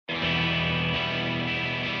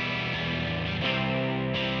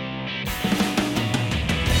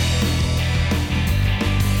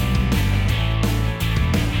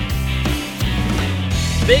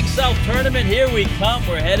Big South Tournament, here we come.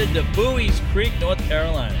 We're headed to Bowie's Creek, North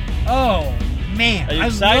Carolina. Oh, man. Are you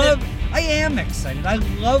excited? I am excited. I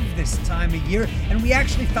love this time of year, and we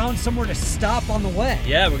actually found somewhere to stop on the way.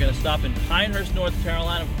 Yeah, we're going to stop in Pinehurst, North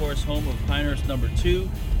Carolina, of course, home of Pinehurst #2.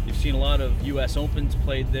 You've seen a lot of U.S. Opens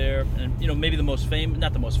played there, and maybe the most famous,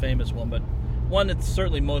 not the most famous one, but one that's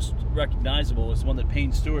certainly most recognizable is the one that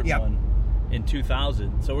Payne Stewart won in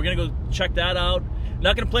 2000. So we're going to go check that out.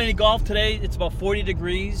 Not going to play any golf today. It's about 40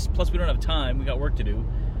 degrees, plus we don't have time. We got work to do.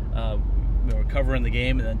 We're covering the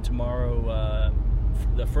game, and then tomorrow,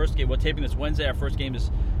 the first game, we're taping this Wednesday. Our first game is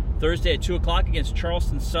Thursday at 2 o'clock against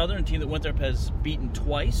Charleston Southern, a team that Winthrop has beaten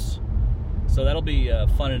twice. So that'll be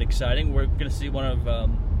fun and exciting. We're going to see one of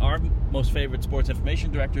our most favorite sports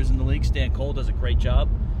information directors in the league. Stan Cole does a great job.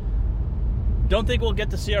 Don't think we'll get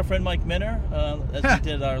to see our friend Mike Minner as we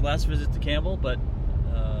did our last visit to Campbell, but...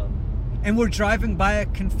 And we're driving by a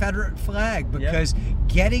Confederate flag because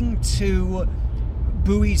getting to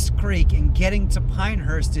Bowie's Creek and getting to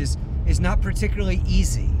Pinehurst is not particularly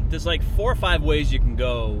easy. There's like 4 or 5 ways you can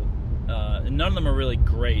go, and none of them are really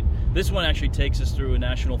great. This one actually takes us through a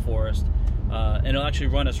national forest, and it'll actually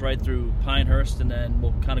run us right through Pinehurst, and then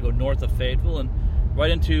we'll kind of go north of Fayetteville and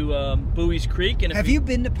right into Bowie's Creek. And have you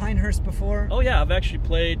been to Pinehurst before? Oh yeah, I've actually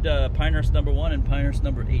played Pinehurst #1 and Pinehurst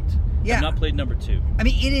 #8. Yeah. I've not played #2. I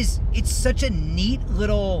mean, it's such a neat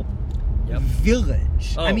little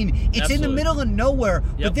village. Oh, I mean, it's absolutely. in the middle of nowhere,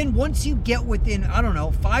 but then once you get within,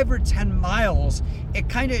 5 or 10 miles, it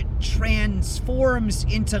kind of transforms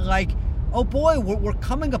into like, oh boy, we're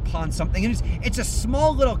coming upon something. And it's a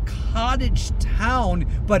small little cottage town,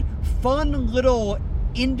 but fun little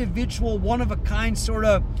individual, one-of-a-kind sort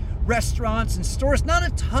of restaurants and stores. Not a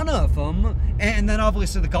ton of them. And then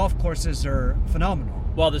obviously the golf courses are phenomenal.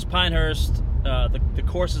 Well, there's Pinehurst, the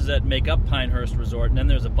courses that make up Pinehurst Resort, and then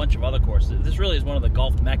there's a bunch of other courses. This really is one of the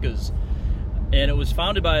golf meccas. And it was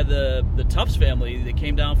founded by the Tufts family. They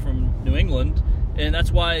came down from New England, and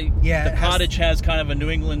that's why the cottage has kind of a New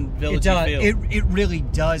England village feel. It really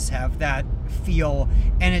does have that feel,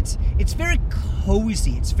 and it's very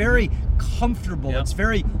cozy. It's very comfortable. It's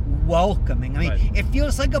very welcoming. I mean, it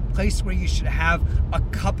feels like a place where you should have a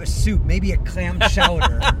cup of soup, maybe a clam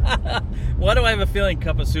chowder. Why do I have a feeling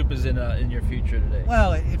cup of soup is in your future today?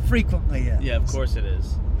 Well, it frequently is. Yeah, of course it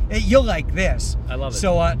is. You'll like this. I love it.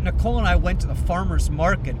 So Nicole and I went to the farmer's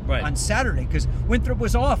market on Saturday because Winthrop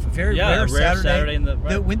was off. A very rare Saturday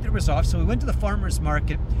that Winthrop was off. So we went to the farmer's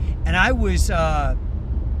market, and I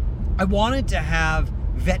wanted to have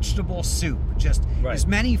vegetable soup. Just as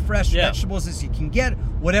many fresh vegetables as you can get.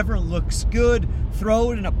 Whatever looks good,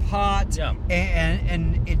 throw it in a pot,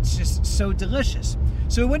 and it's just so delicious.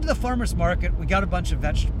 So we went to the farmer's market. We got a bunch of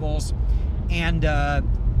vegetables, and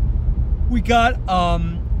we got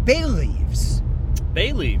bay leaves.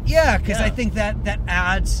 Bay leaves? Yeah, because I think that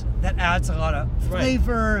adds a lot of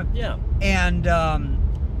flavor. Yeah. And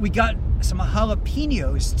we got some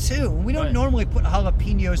jalapenos too. We don't normally put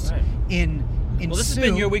jalapenos in well, this soup. has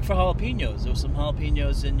been your week for jalapenos. There was some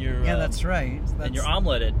jalapenos in your that's right. In your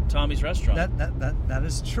omelet at Tommy's restaurant. That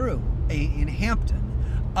is true. In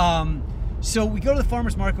Hampton. So we go to the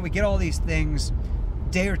farmer's market. We get all these things. A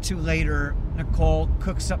day or two later, Nicole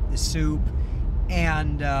cooks up the soup,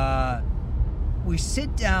 and we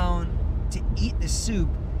sit down to eat the soup,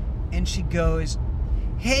 and she goes,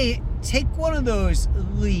 "Hey, take one of those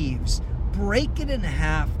leaves, break it in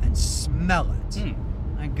half, and smell it."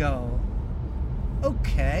 I go,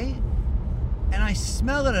 "Okay." And I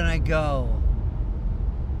smell it, and I go,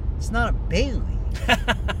 "It's not a bay leaf."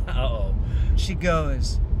 Uh-oh. She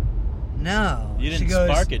goes, "No." You didn't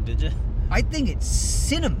spark it, did you? "I think it's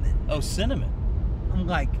cinnamon." Oh, cinnamon. I'm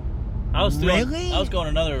like, really? I was going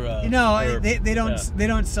another. Herb. They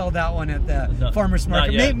don't sell that one at the farmer's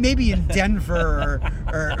market. Maybe in Denver,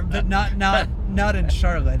 or but not in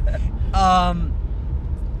Charlotte.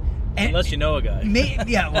 Unless you know a guy.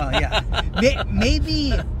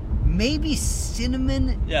 Maybe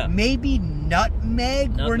cinnamon. Yeah. Maybe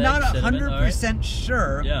nutmeg. We're not 100%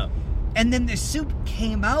 sure. Yeah. And then the soup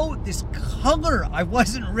came out this color I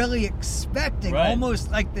wasn't really expecting,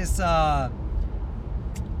 almost like this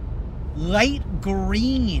light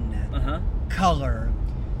green color,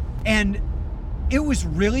 and it was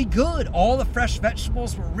really good. All the fresh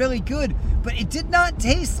vegetables were really good, but it did not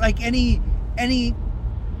taste like any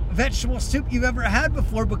vegetable soup you've ever had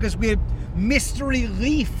before, because we had mystery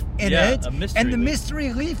leaf in it, and the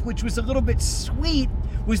mystery leaf, which was a little bit sweet,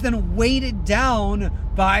 was then weighted down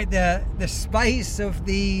by the spice of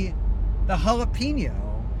the jalapeno.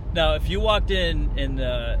 Now, if you walked in and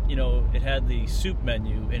it had the soup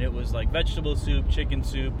menu, and it was like vegetable soup, chicken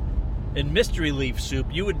soup, in mystery leaf soup,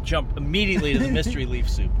 you would jump immediately to the mystery leaf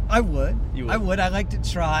soup. I would. You would. I would. I like to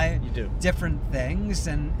try You do. different things,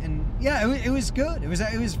 and yeah, it was good. It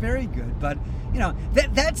was very good. But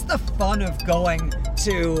that's the fun of going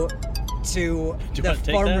to the wanna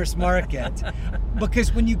take farmer's that? market,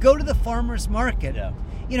 because when you go to the farmer's market. Yeah.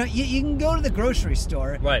 You can go to the grocery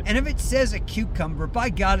store, Right. and if it says a cucumber, by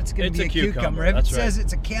God, it's going It's to be a a cucumber, cucumber. If that's it right. says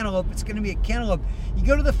it's a cantaloupe, it's going to be a cantaloupe. You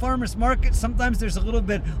go to the farmer's market, sometimes there's a little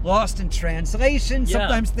bit lost in translation. Yeah.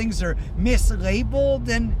 Sometimes things are mislabeled,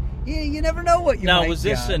 and you never know what you Now, might was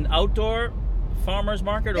this get. an outdoor farmer's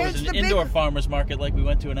market, or was It's it an the big- indoor farmer's market like we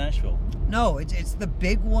went to in Asheville? No, it's the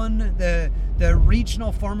big one, the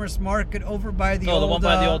regional farmer's market over by the old... the one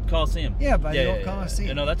by the old Coliseum. yeah, by the old Coliseum.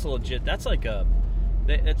 Yeah, no, that's a legit. That's like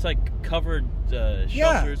it's like covered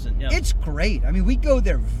shelters and It's great. I mean, we go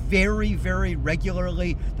there very, very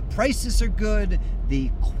regularly. The prices are good. The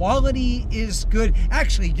quality is good.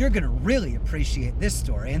 Actually, you're going to really appreciate this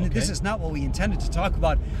story. And this Okay. is not what we intended to talk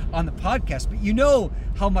about on the podcast, but you know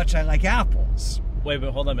how much I like apples. Wait,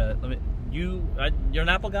 hold on a minute. You're an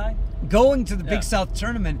apple guy? Going to the Yeah. Big South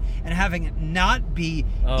tournament and having it not be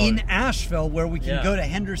Oh. in Asheville, where we can Yeah. go to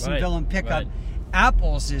Hendersonville Right, and pick right. up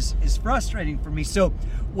apples, is frustrating for me. So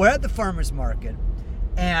we're at the farmer's market,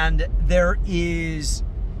 and there is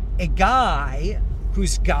a guy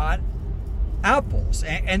who's got apples,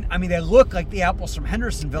 and I mean, they look like the apples from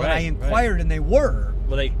Hendersonville. And I Right, inquired, and they were.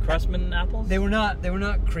 Were they Cressman apples? They were not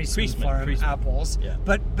Creasman Farm Creasman. apples, Yeah.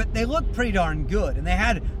 but they looked pretty darn good, and they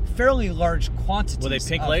had fairly large quantities. Were they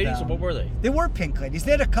pink of ladies, them. or what were they? They were pink ladies.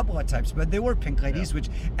 They had a couple of types, but they were pink ladies, Yeah. which,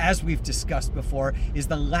 as we've discussed before, is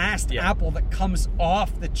the last Yeah. apple that comes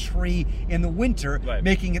off the tree in the winter, Right.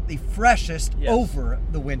 making it the freshest Yes. over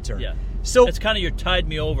the winter. Yeah. So It's kind of your tide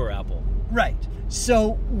me over apple. right.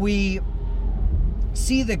 So we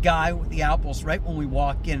see the guy with the apples right when we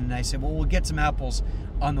walk in, and I said, well, we'll get some apples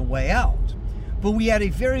on the way out. But we had a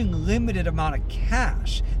very limited amount of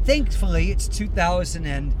cash. Thankfully, it's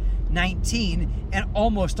 2019, and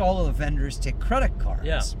almost all of the vendors take credit cards.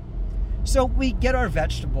 Yeah. So we get our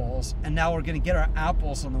vegetables, and now we're going to get our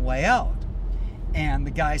apples on the way out. And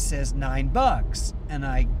the guy says $9, and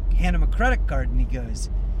I hand him a credit card, and he goes,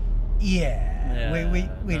 yeah, we no,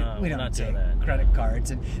 we're don't not take doing that, no. credit cards.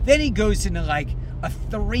 And then he goes into like a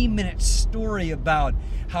 3-minute story about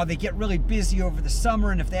how they get really busy over the summer,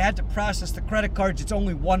 and if they had to process the credit cards, it's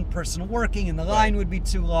only one person working, and the line would be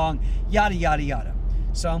too long, yada, yada, yada.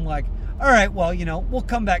 So I'm like, all right, well, we'll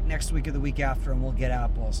come back next week or the week after, and we'll get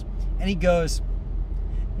apples. And he goes,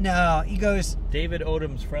 no, he goes, David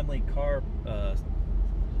Odom's friendly car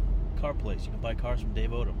place. You can buy cars from Dave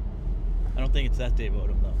Odom. I don't think it's that Dave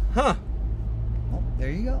Odom, though. huh. Well, there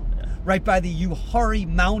you go. Yeah. Right by the Uhari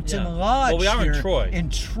Mountain Yeah. Lodge. Well, we are in here Troy. In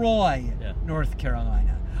Troy, Yeah. North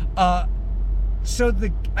Carolina. So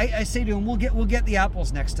I say to him, we'll get the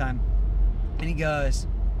apples next time. And he goes,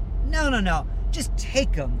 no, just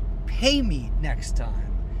take them. Pay me next time.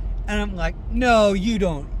 And I'm like, no, you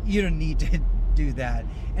don't need to do that.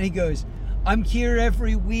 And he goes, I'm here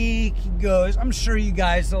every week. He goes, I'm sure you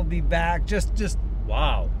guys will be back. Just.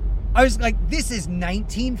 Wow. I was like, this is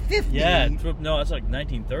 1950. Yeah, no, that's like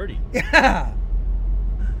 1930. Yeah.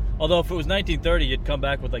 Although if it was 1930, you'd come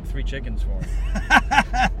back with like 3 chickens for him.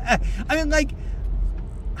 I mean, like,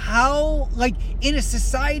 how, like, in a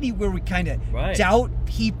society where we kind of Right. doubt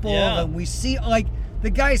people, Yeah. and we see, like, the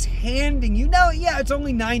guy's handing you, it's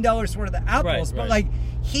only $9 worth of apples, Right, but, right. like,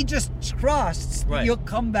 he just trusts that Right. you'll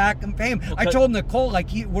come back and pay him. Well, I told Nicole, like,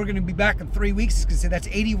 we're going to be back in 3 weeks, because that's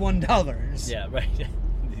 $81. Yeah, right. The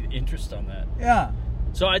interest on that. Yeah.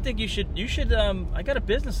 So I think you should. I got a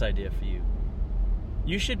business idea for you.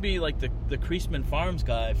 You should be like the Creasman Farms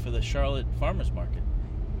guy for the Charlotte Farmers Market.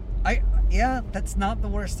 That's not the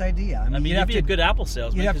worst idea. I mean, you'd be a good apple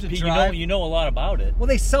salesman. you'd have 'cause to Pete, drive- you know a lot about it. Well,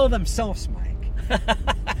 they sell themselves, Mike.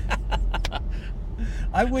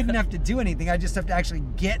 I wouldn't have to do anything. I just have to actually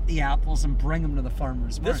get the apples and bring them to the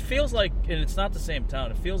farmer's market. This feels like, and it's not the same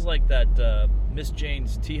town. It feels like that Miss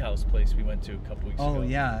Jane's Tea House place we went to a couple weeks ago. Oh,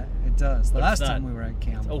 yeah, it does. The But it's last not. time we were at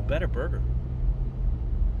Campbell. Oh, Better Burger.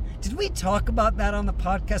 Did we talk about that on the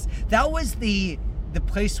podcast? That was the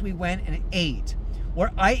place we went and ate,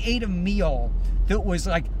 where I ate a meal that was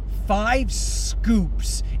like 5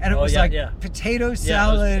 scoops, and it was potato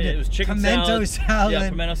salad, it was chicken pimento salad, yeah,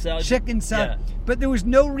 pimento salad, chicken salad, yeah. but there was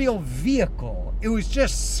no real vehicle. It was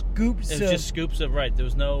just scoops. It was just scoops of There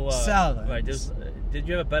was no salads. Right. Did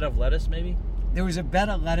you have a bed of lettuce, maybe? There was a bed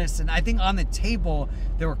of lettuce, and I think on the table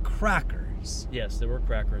there were crackers. Yes, there were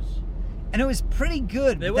crackers. And it was pretty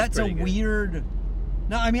good. It was That's pretty a good. weird.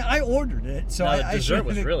 No, I mean I ordered it, so No, I the dessert shouldn't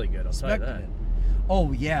was have really good. I'll tell you expected that. it.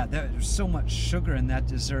 Oh yeah, there's so much sugar in that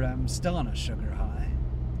dessert. I'm still on a sugar high.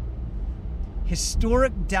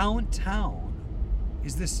 Historic downtown.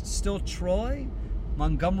 Is this still Troy?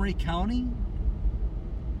 Montgomery County?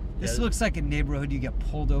 This looks like a neighborhood you get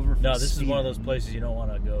pulled over for. No, this speeding. is one of those places you don't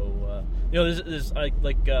want to go. There's like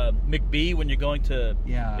McBee when you're going to.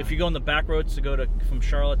 Yeah. If you go on the back roads to go from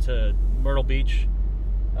Charlotte to Myrtle Beach,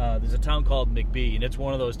 there's a town called McBee, and it's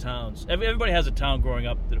one of those towns. Everybody has a town growing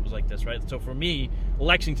up that it was like this, right? So for me,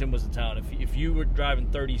 Lexington was the town. If you were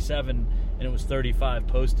driving 37 and it was 35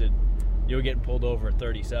 posted, you were getting pulled over at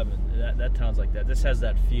 37. That town's like that. This has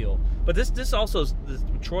that feel. But this also,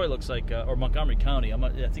 Troy looks like, or Montgomery County, I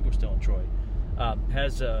think we're still in Troy,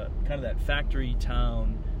 has kind of that factory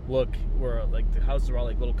town look where like the houses are all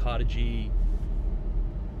like little cottagey.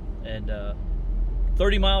 And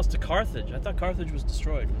 30 miles to Carthage. I thought Carthage was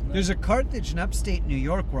destroyed, wasn't it? There's a Carthage in upstate New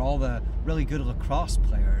York where all the really good lacrosse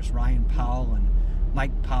players, Ryan Powell and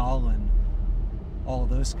Mike Powell and all of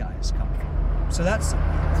those guys come from. So that's something.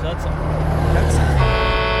 That's something. That's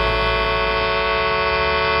something.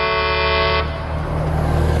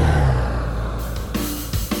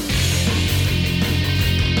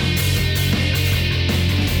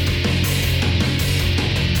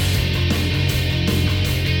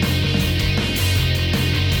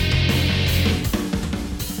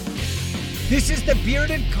 This is the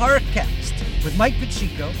Bearded Carcast with Mike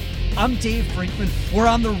Pacheco. I'm Dave Frinkman. We're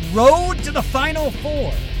on the road to the Final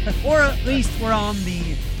Four, or at least we're on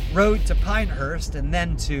the road to Pinehurst and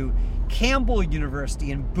then to Campbell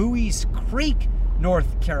University in Bowie's Creek,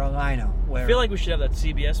 North Carolina. Where I feel like we should have that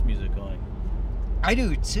CBS music going. I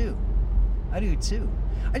do too. I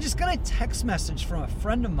just got a text message from a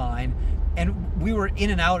friend of mine, and we were in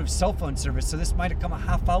and out of cell phone service, so this might have come a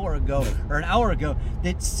half hour ago or an hour ago,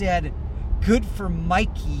 that said, "Good for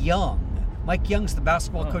Mike Young." Mike Young's the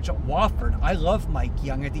basketball coach at Wofford. I love Mike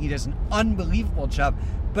Young. I think he does an unbelievable job.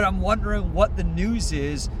 But I'm wondering what the news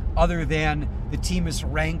is other than the team is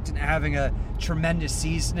ranked and having a tremendous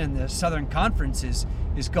season, and the Southern Conference is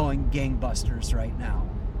going gangbusters right now.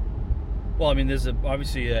 Well, I mean, there's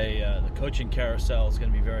obviously the coaching carousel is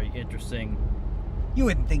going to be very interesting. You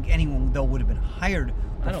wouldn't think anyone, though, would have been hired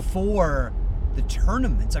before the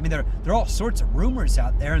tournaments. I mean, there are all sorts of rumors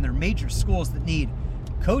out there, and there are major schools that need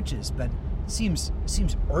coaches, but it seems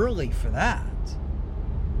early for that.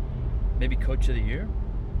 Maybe Coach of the Year?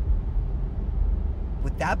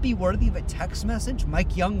 Would that be worthy of a text message?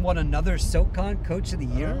 Mike Young won another SoCon Coach of the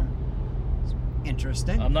Year?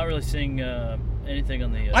 Interesting. I'm not really seeing anything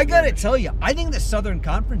on the... I gotta tell you, I think the Southern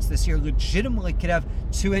Conference this year legitimately could have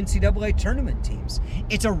 2 NCAA tournament teams.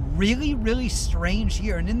 It's a really, really strange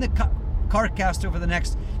year, and in the Carcast over the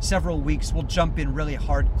next several weeks, we'll jump in really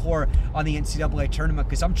hardcore on the NCAA tournament,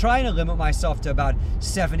 because I'm trying to limit myself to about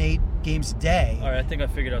 7-8 games a day. All right, I think I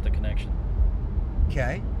figured out the connection.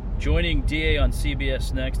 Okay. Joining DA on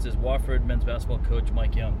CBS next is Wofford men's basketball coach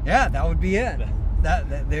Mike Young. Yeah, that would be it.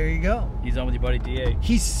 That there you go. He's on with your buddy DA.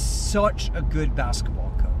 He's such a good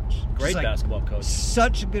basketball coach. Great basketball coach.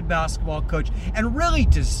 Such a good basketball coach, and really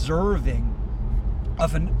deserving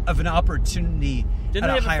of an opportunity. Didn't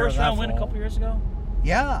they have a first round win a couple years ago?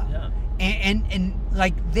 Yeah. And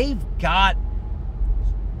like they've got.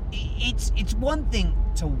 It's one thing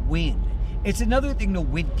to win. It's another thing to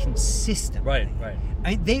win consistently. Right.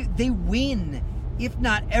 I mean, they win, if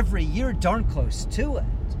not every year, darn close to it.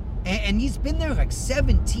 And he's been there like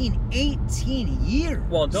 17, 18 years.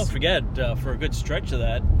 Well, don't forget, for a good stretch of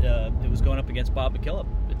that, it was going up against Bob McKillop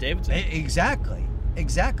at Davidson. Exactly.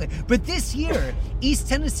 But this year, East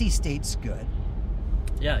Tennessee State's good.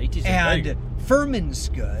 Yeah, ETC's and big. Furman's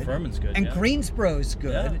good. And yeah. Greensboro's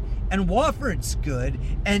good. Yeah. And Wofford's good.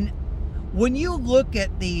 And when you look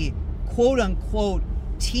at the quote-unquote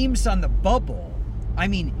teams on the bubble, I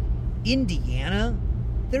mean, Indiana,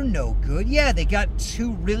 they're no good. Yeah, they got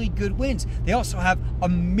 2 really good wins. They also have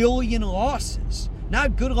 1 million losses.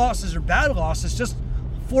 Not good losses or bad losses, just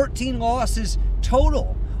 14 losses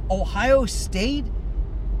total. Ohio State,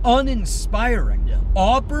 uninspiring. Yeah.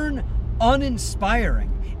 Auburn, uninspiring.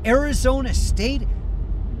 Arizona State,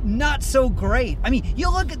 not so great. I mean, you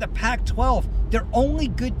look at the Pac-12, their only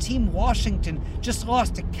good team, Washington, just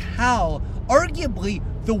lost to Cal, arguably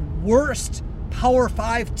the worst Power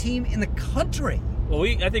 5 team in the country. Well,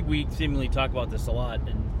 I think we seemingly talk about this a lot,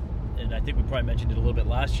 and I think we probably mentioned it a little bit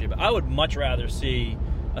last year, but I would much rather see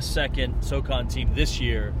a second SoCon team this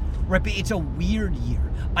year. Right, but it's a weird year.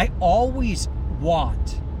 I always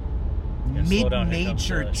want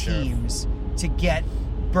mid-major teams to get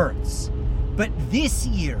berths. But this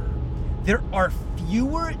year, there are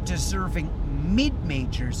fewer deserving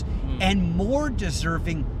mid-majors and more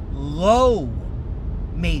deserving low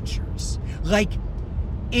majors. Like,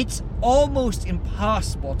 it's almost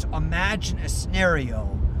impossible to imagine a scenario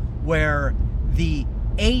where the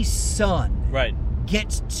A-Sun Right.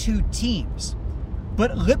 gets 2 teams.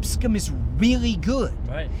 But Lipscomb is really good.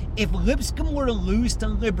 Right. If Lipscomb were to lose to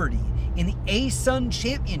Liberty in the A-Sun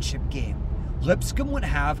championship game, Lipscomb would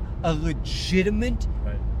have a legitimate,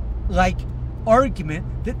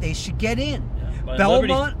 argument that they should get in. Yeah.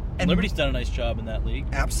 Belmont Liberty's done a nice job in that league.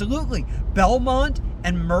 Absolutely. Belmont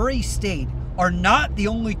and Murray State are not the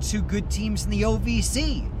only 2 good teams in the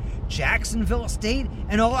OVC. Jacksonville State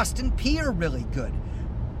and Austin Peay are really good.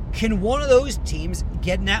 Can one of those teams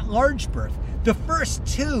get in that large berth? The first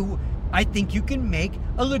 2, I think you can make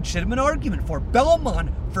a legitimate argument for.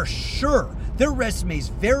 Belmont, for sure. Their resume is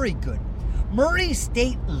very good. Murray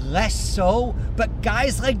State, less so, but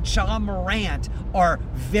guys like John Morant are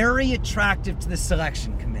very attractive to the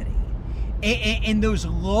selection committee. And those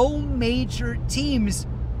low major teams,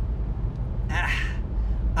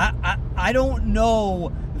 I don't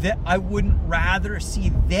know that I wouldn't rather see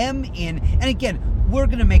them in. And again, we're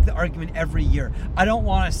going to make the argument every year. I don't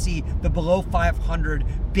want to see the below 500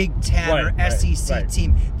 Big Ten or SEC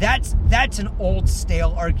team. That's an old,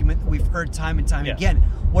 stale argument that we've heard time and time again.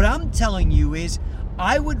 What I'm telling you is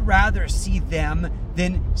I would rather see them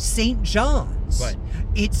than St. John's. Right.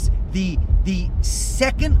 It's the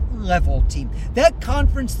second level team. That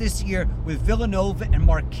conference this year with Villanova and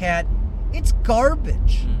Marquette, it's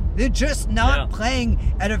garbage. They're just not playing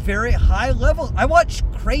at a very high level. I watched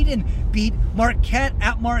Creighton beat Marquette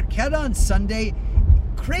at Marquette on Sunday.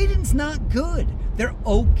 Creighton's not good. They're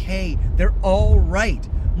okay. They're all right.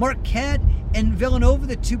 Marquette and Villanova,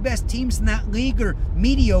 the 2 best teams in that league, are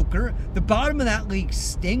mediocre. The bottom of that league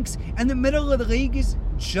stinks, and the middle of the league is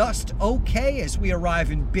just okay as we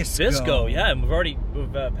arrive in Bisco. Bisco, yeah, and we've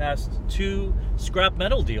passed 2 scrap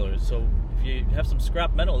metal dealers, so if you have some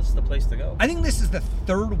scrap metal, this is the place to go. I think this is the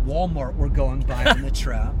 3rd Walmart we're going by on the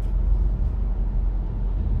trip.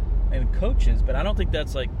 And Coaches, but I don't think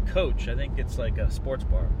that's like Coach. I think it's like a sports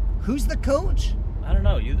bar. Who's the coach? I don't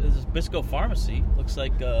know. This is Bisco Pharmacy. Looks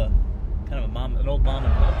like kind of an old mom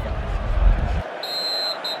and pop pharmacy.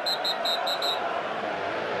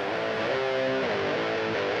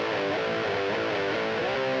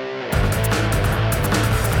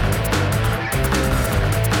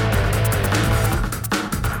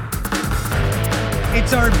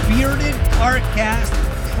 It's our Bearded CarCast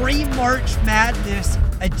pre-March Madness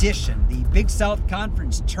edition. The Big South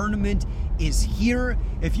Conference tournament is here.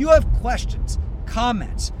 If you have questions,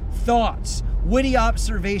 comments, thoughts, witty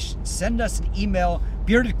observations, send us an email,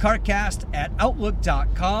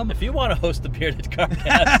 beardedcarcast@outlook.com. If you want to host the Bearded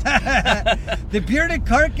CarCast. The Bearded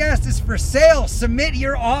CarCast is for sale. Submit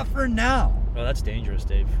your offer now. Oh, that's dangerous,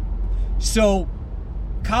 Dave. So,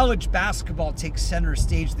 college basketball takes center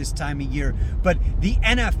stage this time of year, but the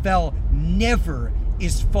NFL never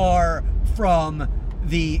is far from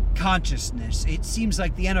the consciousness. It seems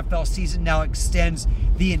like the NFL season now extends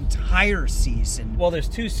the entire season. Well, there's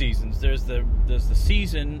 2 seasons. There's the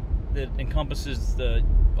season that encompasses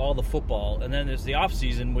all the football, and then there's the off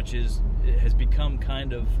season, which has become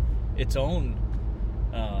kind of its own,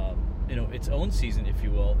 its own season, if you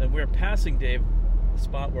will. And we're passing, Dave, the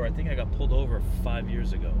spot where I think I got pulled over 5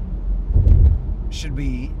 years ago. Should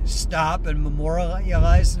we stop and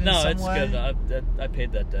memorialize it in some it's way? good. I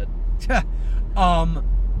paid that debt.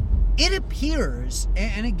 It appears,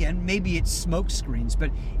 and again, maybe it's smoke screens, but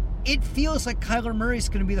it feels like Kyler Murray's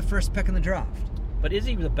going to be the first pick in the draft. But is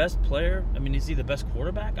he the best player? I mean, is he the best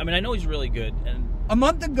quarterback? I mean, I know he's really good. And a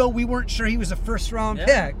month ago, we weren't sure he was a first-round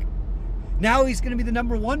pick. Now he's going to be the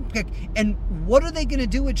number 1 pick. And what are they going to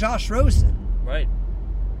do with Josh Rosen? Right.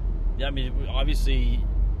 Yeah, I mean, obviously,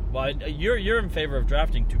 well, you're in favor of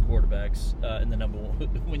drafting 2 quarterbacks in the number 1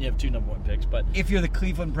 when you have 2 number 1 picks. But if you're the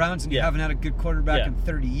Cleveland Browns and you haven't had a good quarterback in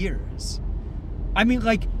 30 years, I mean,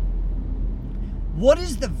 like, what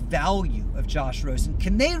is the value of Josh Rosen?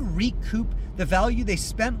 Can they recoup the value they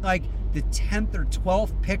spent, like the 10th or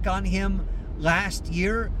 12th pick on him last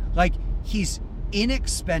year? Like, he's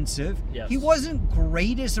inexpensive. Yes. He wasn't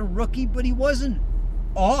great as a rookie, but he wasn't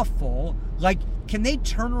awful. Like, can they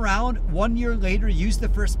turn around 1 year later, use the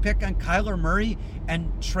first pick on Kyler Murray,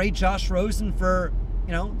 and trade Josh Rosen for,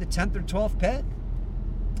 the 10th or 12th pick?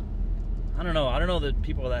 I don't know. I don't know that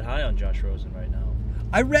people are that high on Josh Rosen right now.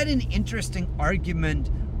 I read an interesting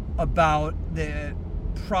argument about the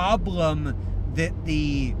problem that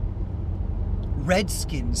the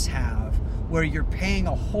Redskins have, where you're paying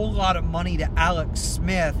a whole lot of money to Alex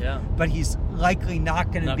Smith, but he's likely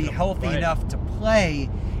not going to be healthy enough to play,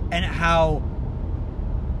 and how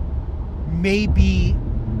maybe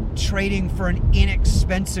trading for an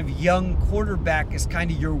inexpensive young quarterback is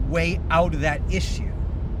kind of your way out of that issue.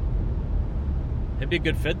 It'd be a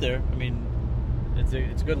good fit there. I mean, it's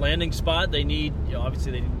a good landing spot. They need,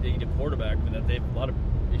 obviously they need a quarterback. I mean, they have a lot of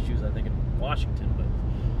issues, I think, in Washington, but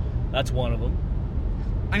that's one of them.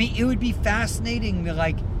 I mean, it would be fascinating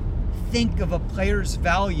to think of a player's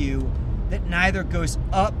value that neither goes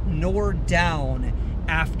up nor down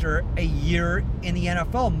after a year in the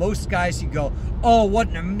NFL. Most guys, you go, oh, what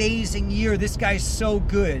an amazing year. This guy's so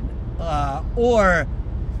good. Or,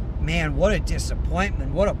 man, what a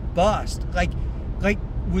disappointment. What a bust. Like,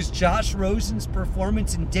 was Josh Rosen's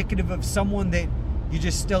performance indicative of someone that you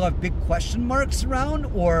just still have big question marks around?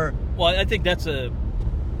 Or, well, I think that's an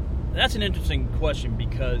interesting question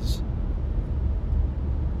because,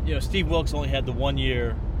 Steve Wilkes only had the 1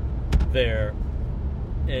 year there,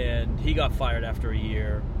 and he got fired after a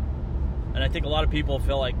year. And I think a lot of people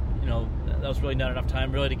feel like, that was really not enough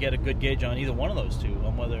time really to get a good gauge on either one of those two,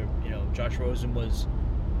 on whether, Josh Rosen was,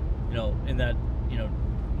 in that,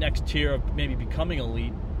 next tier of maybe becoming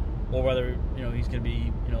elite, or whether, he's going to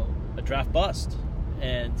be, a draft bust.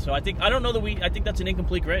 And so I think that's an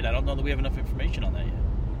incomplete grade. I don't know that we have enough information on that yet.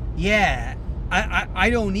 Yeah, I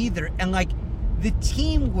don't either. And the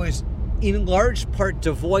team was in large part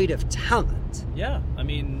devoid of talent. Yeah, I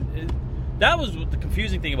mean, that was what the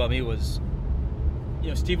confusing thing about me was,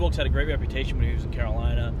 Steve Wilkes had a great reputation when he was in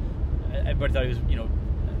Carolina. Everybody thought he was, a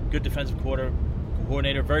good defensive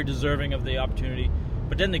coordinator, very deserving of the opportunity.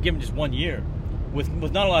 But then they give him just 1 year with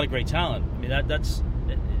not a lot of great talent. I mean,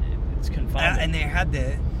 it's confounding. And they had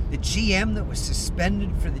the GM that was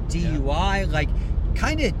suspended for the DUI.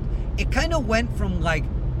 Yeah. It kind of went from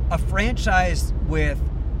a franchise with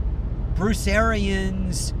Bruce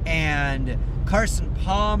Arians and Carson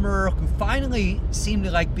Palmer, who finally seemed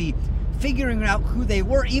to be figuring out who they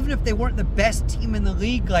were, even if they weren't the best team in the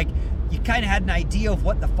league. You kind of had an idea of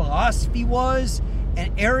what the philosophy was,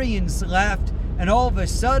 and Arians left, and all of a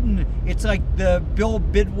sudden it's the Bill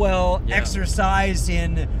Bidwell exercise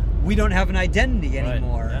in we don't have an identity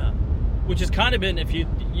anymore. Right. Yeah. Which has kind of been, if the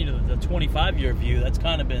 25-year view, that's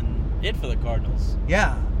kind of been it for the Cardinals.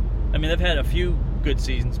 Yeah. I mean, they've had a few good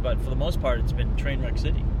seasons, but for the most part, it's been train wreck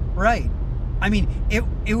city. Right. I mean,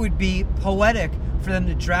 it would be poetic for them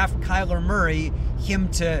to draft Kyler Murray, him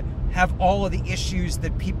to have all of the issues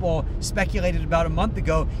that people speculated about a month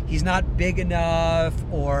ago. He's not big enough,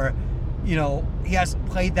 or, he hasn't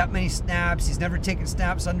played that many snaps. He's never taken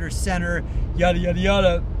snaps under center, yada, yada,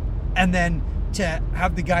 yada. And then to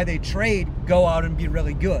have the guy they trade go out and be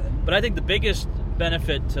really good. But I think the biggest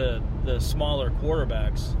benefit to the smaller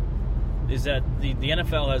quarterbacks is that the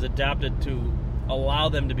NFL has adapted to allow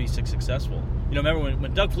them to be successful. Remember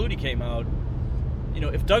when Doug Flutie came out,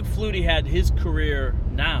 if Doug Flutie had his career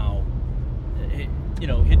now, he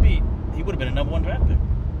would have been a number one draft pick,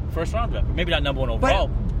 first round draft pick, maybe not number one overall.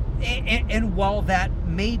 And while that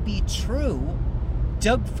may be true,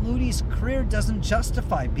 Doug Flutie's career doesn't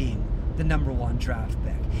justify being the number one draft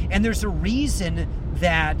pick. And there's a reason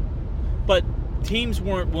that... But teams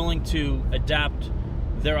weren't willing to adapt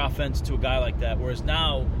their offense to a guy like that, whereas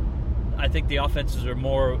now I think the offenses are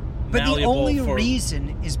more malleable. But the only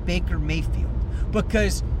reason is Baker Mayfield.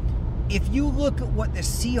 Because if you look at what the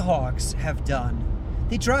Seahawks have done,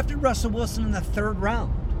 they drafted Russell Wilson in the third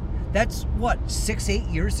round. That's,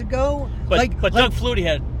 6-8 years ago? But Doug Flutie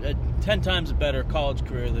had 10 times a better college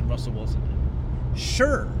career than Russell Wilson did.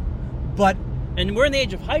 Sure, but... And we're in the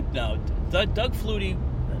age of hype now. Doug Flutie,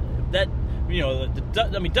 Doug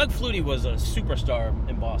Flutie was a superstar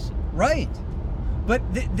in Boston. Right. But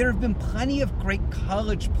there have been plenty of great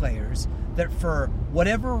college players that for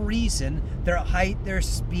whatever reason, their height, their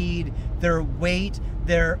speed, their weight,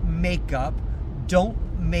 their makeup, don't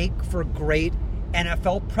make for great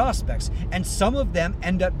NFL prospects. And some of them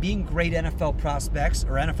end up being great NFL prospects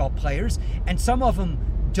or NFL players, and some of them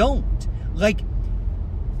don't.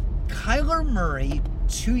 Kyler Murray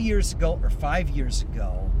 2 years ago or 5 years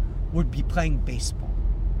ago would be playing baseball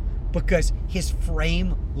because his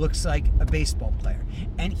frame looks like a baseball player,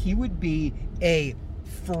 and he would be a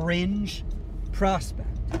fringe prospect.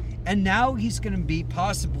 And now he's going to be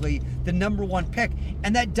possibly the number one pick,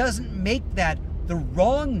 and that doesn't make that the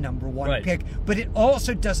wrong number one pick, but it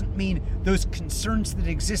also doesn't mean those concerns that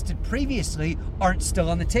existed previously aren't still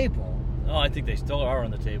on the table. Oh, I think they still are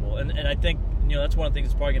on the table, and I think that's one of the things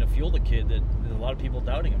that's probably going to fuel the kid, that there's a lot of people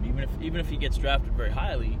doubting him. Even if he gets drafted very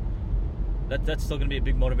highly, that's still going to be a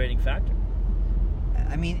big motivating factor.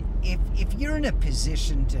 I mean, if you're in a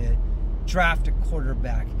position to draft a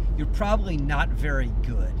quarterback, you're probably not very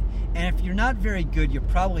good, and if you're not very good, you're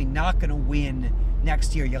probably not going to win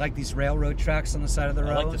next year. You like these railroad tracks on the side of the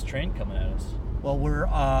road? I like this train coming at us. Well, we're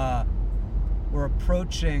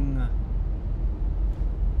approaching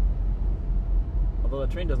Although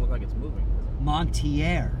the train doesn't look like it's moving, does it?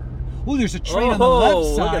 Montier. Oh, there's a train on the left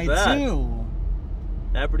look side at that. too.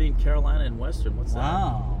 Aberdeen, Carolina, and Western. What's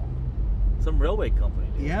Wow. that? Some railway company,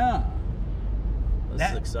 dude. Yeah.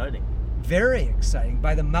 This is exciting. Very exciting.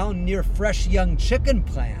 By the Mountaineer Fresh Young Chicken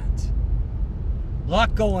Plant. A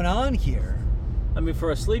lot going on here. I mean,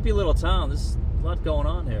 for a sleepy little town, there's a lot going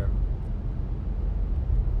on here.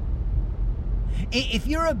 If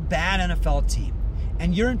you're a bad NFL team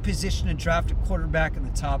and you're in position to draft a quarterback in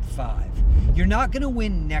the top 5, you're not going to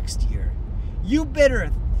win next year. You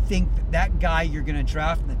better think that guy you're going to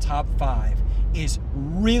draft in the top 5 is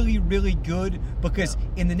really, really good, because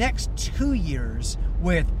in the next 2 years,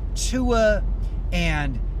 with Tua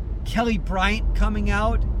and Kelly Bryant coming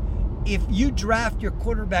out, if you draft your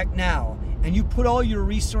quarterback now and you put all your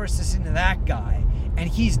resources into that guy and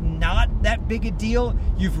he's not that big a deal,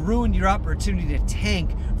 you've ruined your opportunity to tank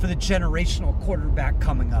for the generational quarterback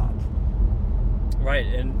coming up. Right,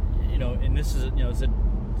 and and this is it's a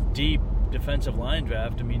deep defensive line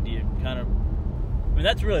draft. I mean, do you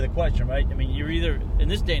that's really the question, right? I mean, you're either, in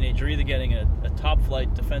this day and age, you're either getting a top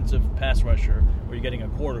flight defensive pass rusher or you're getting a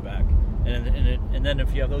quarterback. And then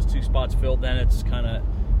if you have those two spots filled, then it's kind of,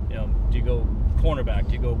 do you go cornerback?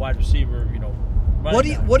 Do you go wide receiver?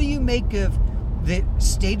 What do you make of the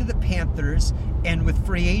state of the Panthers and with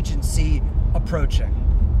free agency approaching?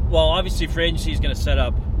 Well, obviously free agency is going to set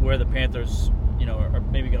up where the Panthers, are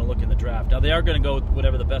maybe going to look in the draft. Now, they are going to go with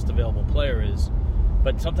whatever the best available player is,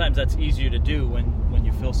 but sometimes that's easier to do when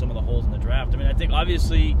you fill some of the holes in the draft. I mean, I think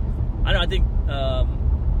obviously, I think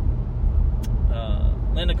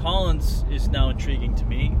Landon Collins is now intriguing to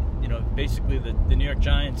me. Basically the New York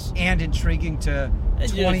Giants, and intriguing to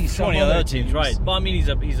 20 other teams, right? Well, I mean,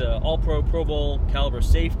 he's a All-Pro, Pro Bowl caliber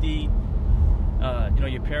safety.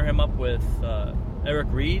 You pair him up with Eric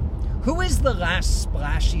Reed. Who is the last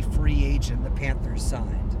splashy free agent the Panthers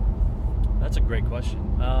signed? That's a great question.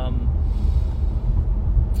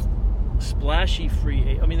 Splashy free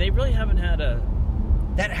agent. I mean, they really haven't had a.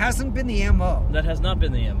 That hasn't been the MO. That has not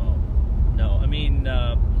been the MO. No, I mean,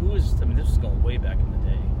 who is? I mean, this is going way back in the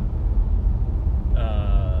day.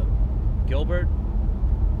 Gilbert,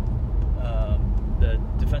 the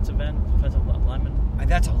defensive lineman.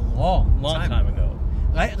 That's a long time ago.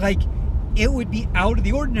 Like, it would be out of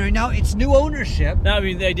the ordinary. Now it's new ownership. No, I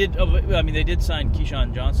mean they did sign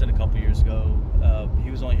Keyshawn Johnson a couple years ago. He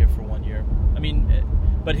was only here for 1 year. I mean,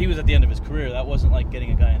 but he was at the end of his career. That wasn't like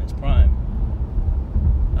getting a guy in his prime.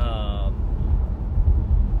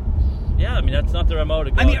 Yeah, I mean that's not their MO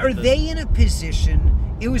to go. I mean, are they in a position?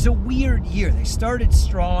 It was a weird year. They started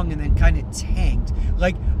strong and then kind of tanked.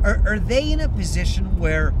 Like, are they in a position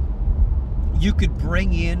where you could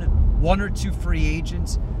bring in one or two free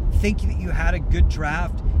agents, think that you had a good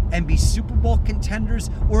draft, and be Super Bowl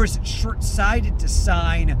contenders? Or is it short-sighted to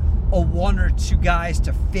sign a one or two guys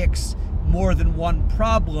to fix more than one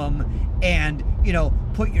problem and,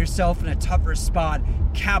 put yourself in a tougher spot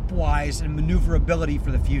cap-wise and maneuverability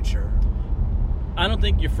for the future? I don't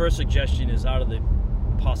think your first suggestion is out of the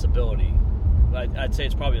possibility. I'd say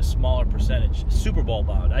it's probably a smaller percentage. Super Bowl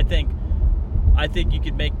bound. I think you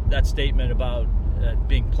could make that statement about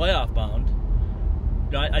being playoff bound.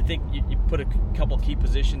 I think you put a couple key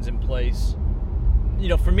positions in place.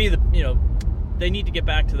 For me, they need to get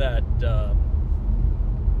back to that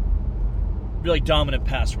really dominant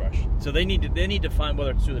pass rush. So they need to find,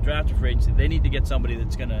 whether it's through the draft or free agency, they need to get somebody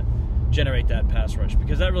that's going to generate that pass rush,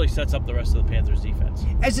 because that really sets up the rest of the Panthers defense.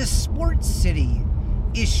 As a sports city,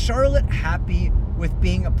 is Charlotte happy with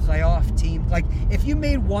being a playoff team? Like, if you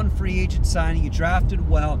made one free agent signing, you drafted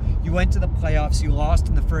well, you went to the playoffs, you lost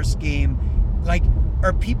in the first game, like,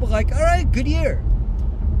 are people like, all right, good year?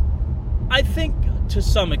 I think to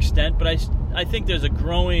some extent, but I think there's a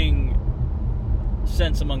growing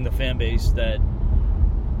sense among the fan base that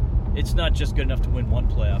it's not just good enough to win one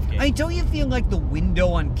playoff game. I mean, don't you feel like the window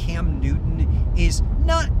on Cam Newton is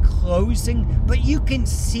not closing, but you can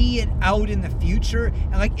see it out in the future?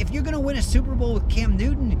 And like, if you're going to win a Super Bowl with Cam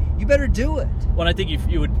Newton, you better do it. Well, I think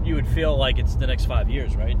you would feel like it's the next 5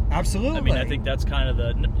 years, right? Absolutely. I mean, I think that's kind of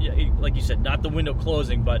like you said, not the window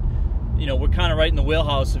closing, but we're kind of right in the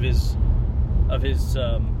wheelhouse of his.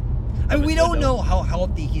 I mean, we don't know how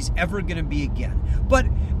healthy he's ever going to be again. But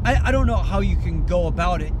I don't know how you can go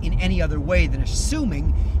about it in any other way than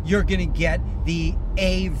assuming you're going to get the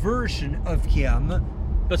A version of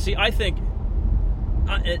him. But see, I think,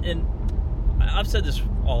 and I've said this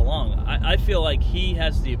all along, I feel like he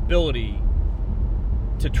has the ability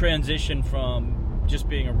to transition from just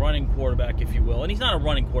being a running quarterback, if you will. And he's not a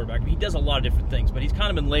running quarterback. I mean, he does a lot of different things, but he's kind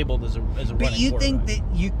of been labeled as a running quarterback. But you think that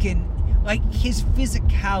you can, like, his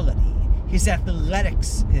physicality, his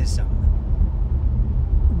athleticism,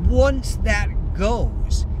 once that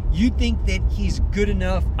goes, you think that he's good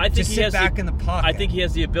enough to sit back in the pocket? I think he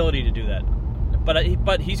has the ability to do that.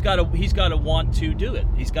 But he's got to want to do it.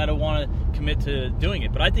 He's got to want to commit to doing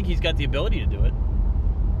it. But I think he's got the ability to do it.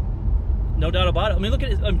 No doubt about it. I mean, look at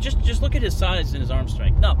his, just look at his size and his arm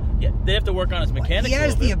strength. No, yeah, they have to work on his mechanics. He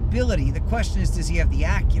has the ability. The question is, does he have the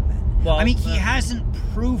acumen? Well, I mean, he hasn't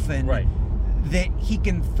proven that he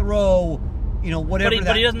can throw, whatever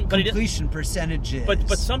completion percentage is. But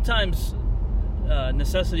sometimes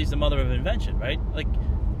necessity is the mother of invention, right? Like,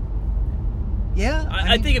 yeah.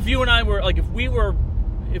 I think if you and I were, like, if we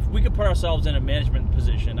could put ourselves in a management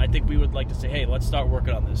position, I think we would like to say, hey, let's start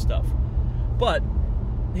working on this stuff. But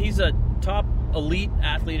he's a top elite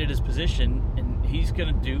athlete at his position, and he's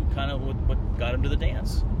going to do kind of what got him to the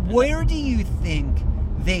dance. Where do you think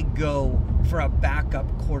they go for a backup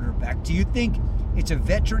quarterback? Do you think it's a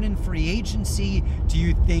veteran in free agency? Do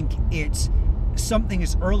you think it's something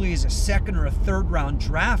as early as a second or a third round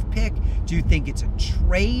draft pick? Do you think it's a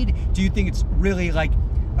trade? Do you think it's really like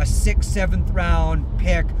a 6th, 7th round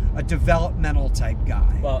pick, a developmental type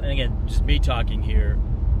guy? Well, and again, just me talking here,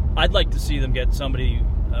 I'd like to see them get somebody,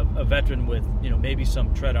 a veteran with, maybe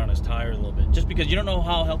some tread on his tire a little bit, just because you don't know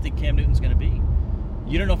how healthy Cam Newton's going to be.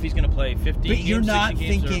 You don't know if he's going to play 15 games, 60 games. But you're not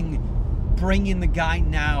thinking bring in the guy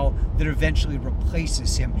now that eventually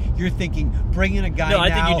replaces him. You're thinking bring in a guy now. No, I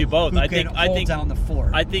think you do both. I think down the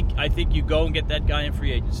fort. I think you go and get that guy in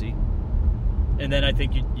free agency, and then I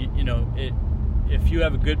think if you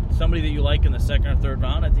have somebody that you like in the 2nd or 3rd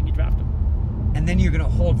round, I think you draft him. And then you're going to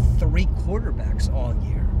hold 3 quarterbacks all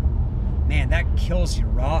year. Man, that kills your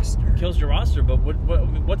roster. But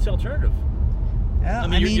what's the alternative? Yeah,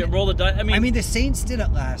 you roll the dice. I mean, the Saints did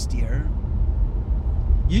it last year.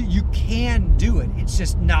 You can do it. It's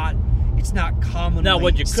just not. It's not commonly now,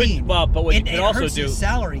 what you seen. could, well, but what you could also hurts do, your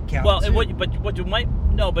salary cap. Well, too. what you might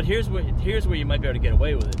no, but here's where you might be able to get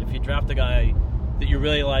away with it. If you draft a guy that you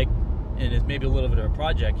really like and is maybe a little bit of a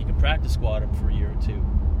project, you can practice squad him for a year or two.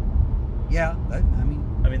 Yeah, I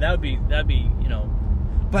mean that'd be.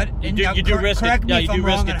 But you do risk. Correct me if I'm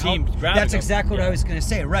wrong. A team that's exactly what I was going to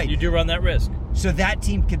say. Right. You do run that risk. So that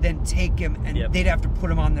team could then take him, and they'd have to put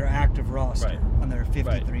him on their active roster, on their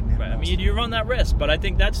 53-man roster. I mean, you run that risk, but I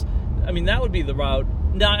think that would be the route.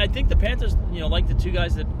 Now, I think the Panthers, like the 2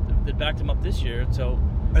 guys that backed him up this year. So,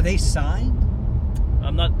 are they signed?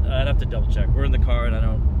 I'm not. I'd have to double check. We're in the car, and I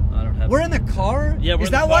don't have. We're in the car. Yeah, we're Is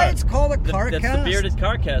in the that car. why it's called a car cast? That's the bearded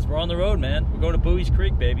car cast. We're on the road, man. We're going to Bowie's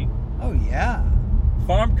Creek, baby. Oh yeah.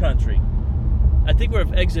 Farm country. I think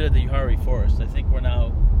we've exited the Uharri Forest. I think we're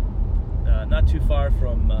now not too far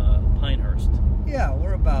from Pinehurst. Yeah,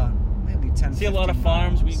 we're about maybe 10. See a lot of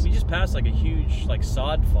farms. We just passed like a huge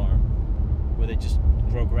sod farm where they just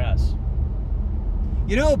grow grass.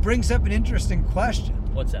 It brings up an interesting question.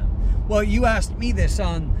 What's that? Well, you asked me this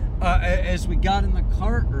on as we got in the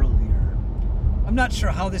car earlier. I'm not sure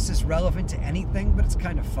how this is relevant to anything, but it's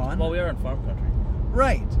kind of fun. Well, we are in farm country.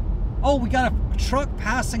 Right. Oh, we got a truck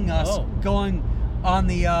passing us going on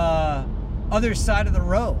the other side of the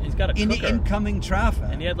road. He's got a cooker. In incoming traffic.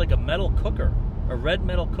 And he had like a metal cooker, a red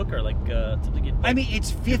metal cooker, like something you'd... it's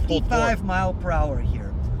 55 mile per hour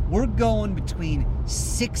here. We're going between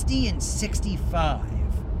 60 and 65.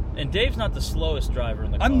 And Dave's not the slowest driver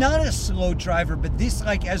in the car. I'm not a slow driver, but this,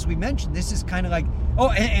 as we mentioned, this is kind of like... Oh,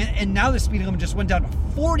 and now the speed limit just went down to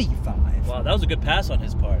 45. Wow, that was a good pass on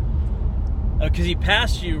his part. Because he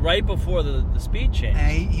passed you right before the speed change.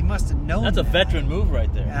 He must have known That's a veteran move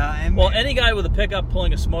right there. Well, any guy with a pickup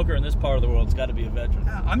pulling a smoker in this part of the world has got to be a veteran.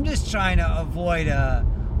 I'm just trying to avoid a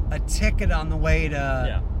ticket on the way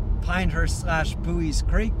to Pinehurst / Bowie's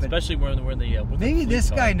Creek. But especially when we're in the... maybe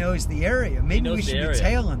this guy knows the area. Maybe we should be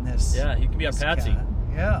tailing this. Yeah, he could be our patsy. Guy.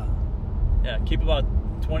 Yeah. Yeah, keep about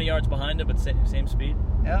 20 yards behind him, but same speed.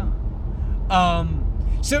 Yeah.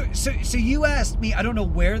 So you asked me, I don't know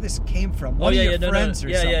where this came from. One of your friends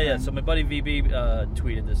or something. Yeah. So my buddy VB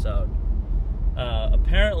tweeted this out.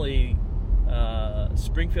 Apparently,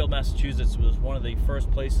 Springfield, Massachusetts was one of the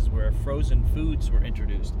first places where frozen foods were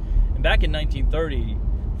introduced. And back in 1930,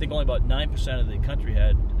 I think only about 9% of the country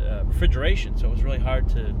had refrigeration, so it was really hard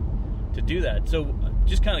to do that. So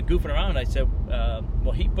just kind of goofing around, I said,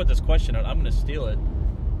 well, he put this question out. I'm going to steal it.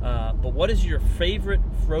 But what is your favorite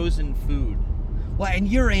frozen food? Well, and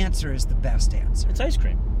your answer is the best answer. It's ice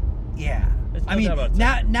cream. Yeah.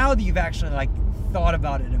 Now that you've actually thought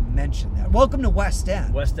about it and mentioned that. Welcome to West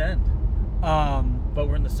End. West End. But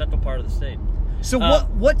we're in the central part of the state. So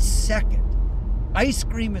what's second? Ice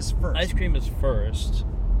cream is first. Ice cream is first.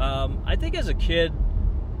 I think as a kid,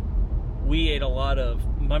 we ate a lot of.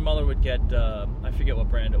 My mother would get. I forget what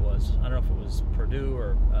brand it was. I don't know if it was Purdue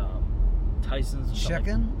or Tyson's. Or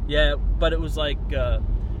Chicken. Yeah, but it was like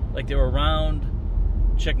they were round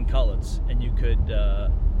chicken cutlets, and you could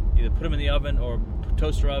either put them in the oven or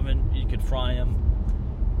toaster oven. You could fry them.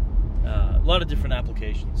 A lot of different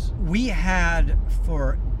applications. We had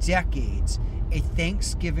for decades a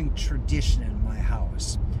Thanksgiving tradition in my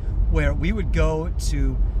house where we would go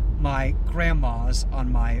to my grandma's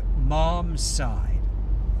on my mom's side.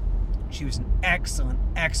 She was an excellent,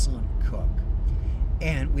 excellent cook.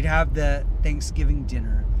 And we'd have the Thanksgiving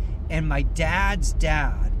dinner. And my dad's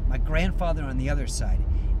dad, my grandfather on the other side,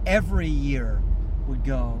 every year would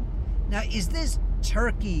go, now, is this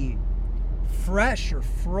turkey fresh or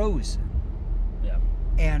frozen? Yeah.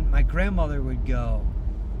 And my grandmother would go,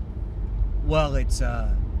 well, it's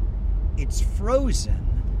frozen.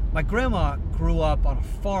 My grandma grew up on a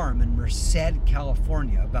farm in Merced,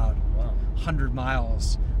 California, about 100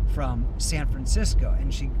 miles from San Francisco.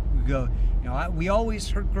 And she would go, we always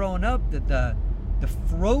heard growing up that the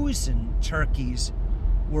frozen turkeys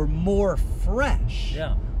were more fresh.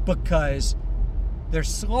 Yeah. Because they're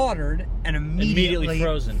slaughtered and immediately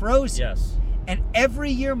frozen. Yes. And every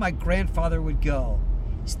year my grandfather would go,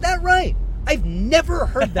 is that right? I've never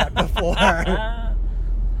heard that before.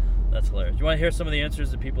 That's hilarious. You want to hear some of the answers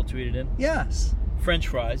that people tweeted in? Yes. French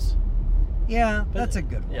fries. Yeah, that's a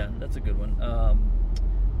good one. Yeah, that's a good one.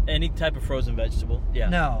 Any type of frozen vegetable. Yeah.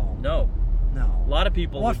 No. A lot of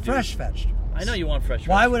people want fresh vegetables. I know you want fresh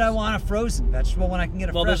Why vegetables. would I want a frozen vegetable when I can get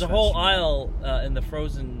a fresh vegetable? Well, there's a whole vegetable? aisle in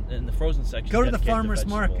the frozen section. Go to the farmer's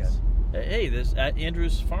market. Hey, there's at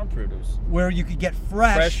Andrew's Farm Produce. Where you could get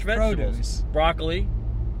fresh vegetables. Produce. Broccoli.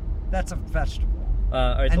 That's a vegetable.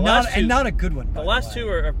 All right, and not a good one. The last two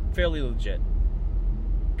are fairly legit.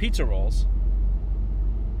 Pizza rolls.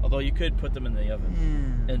 Although you could put them in the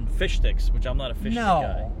oven. And fish sticks, which I'm not a fish stick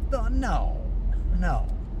guy. No.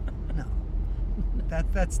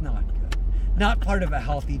 That's not good. Not part of a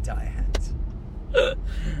healthy diet.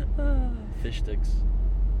 Fish sticks.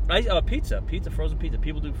 Pizza, frozen pizza.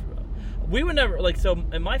 People do. We were never so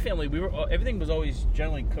in my family. Everything was always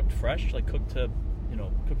generally cooked fresh, cooked to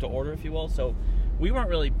order, if you will. So we weren't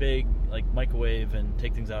really big microwave and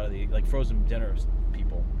take things out of the frozen dinners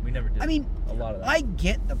people. We never did. I mean, a lot of that. I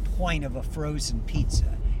get the point of a frozen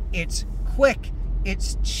pizza. It's quick.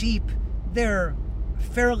 It's cheap. They're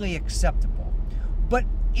fairly acceptable. But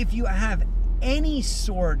if you have any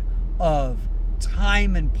sort of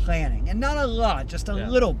time and planning, and not a lot, just a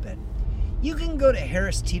little bit, you can go to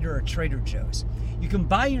Harris Teeter or Trader Joe's. You can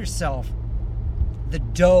buy yourself the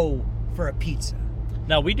dough for a pizza.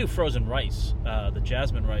 Now, we do frozen rice, the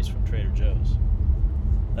jasmine rice from Trader Joe's.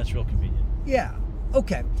 That's real convenient. Yeah.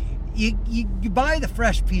 Okay. You buy the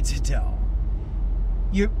fresh pizza dough.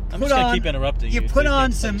 I'm just going to keep interrupting you. You put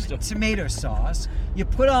on some tomato sauce. You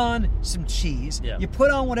put on some cheese. Yeah. You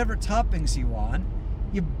put on whatever toppings you want.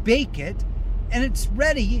 You bake it, and it's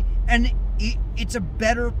ready. And it's a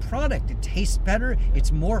better product. It tastes better.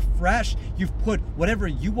 It's more fresh. You've put whatever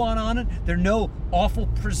you want on it. There are no awful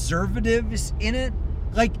preservatives in it.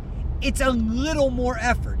 It's a little more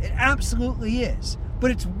effort. It absolutely is.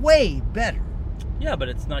 But it's way better. Yeah, but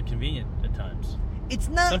it's not convenient at times. It's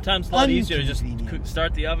not. Sometimes a lot easier to just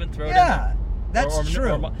start the oven, throw it in. Yeah, that's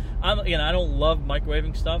true. I don't love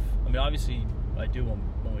microwaving stuff. I mean, obviously, I do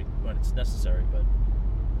when it's necessary, but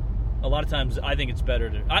a lot of times I think it's better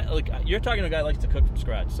to. You're talking to a guy who likes to cook from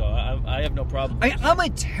scratch, so I have no problem. I'm a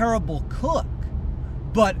terrible cook,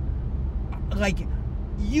 but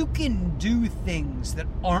you can do things that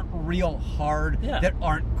aren't real hard, that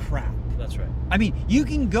aren't crap. That's right. I mean, you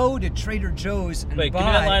can go to Trader Joe's and Wait, buy... give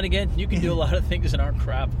me that line again. You can do a lot of things that aren't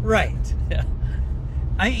crap. Right. Yeah.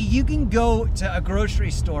 You can go to a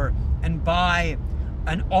grocery store and buy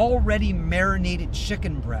an already marinated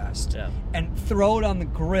chicken breast and throw it on the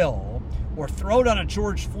grill, or throw it on a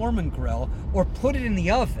George Foreman grill, or put it in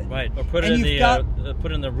the oven. Right. Or put it in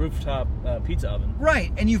the rooftop pizza oven.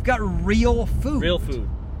 Right. And you've got real food. Real food.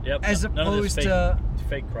 Yep. As None opposed of this to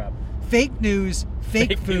fake crap. Fake news,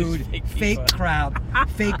 fake food, fake crap,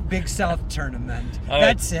 fake Big South tournament. Right.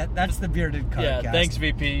 That's it. that's the Bearded Carcast. Yeah, thanks,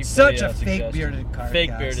 VP. Such a fake Bearded Carcast.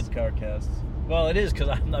 Fake Bearded Carcast. Well, it is, because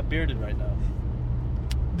I'm not bearded right now.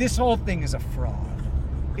 This whole thing is a fraud.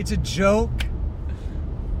 It's a joke.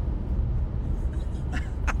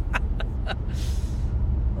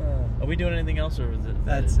 Are we doing anything else, or is it?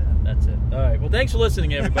 That's it. That's it. All right. Well, thanks for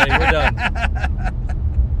listening, everybody. We're done.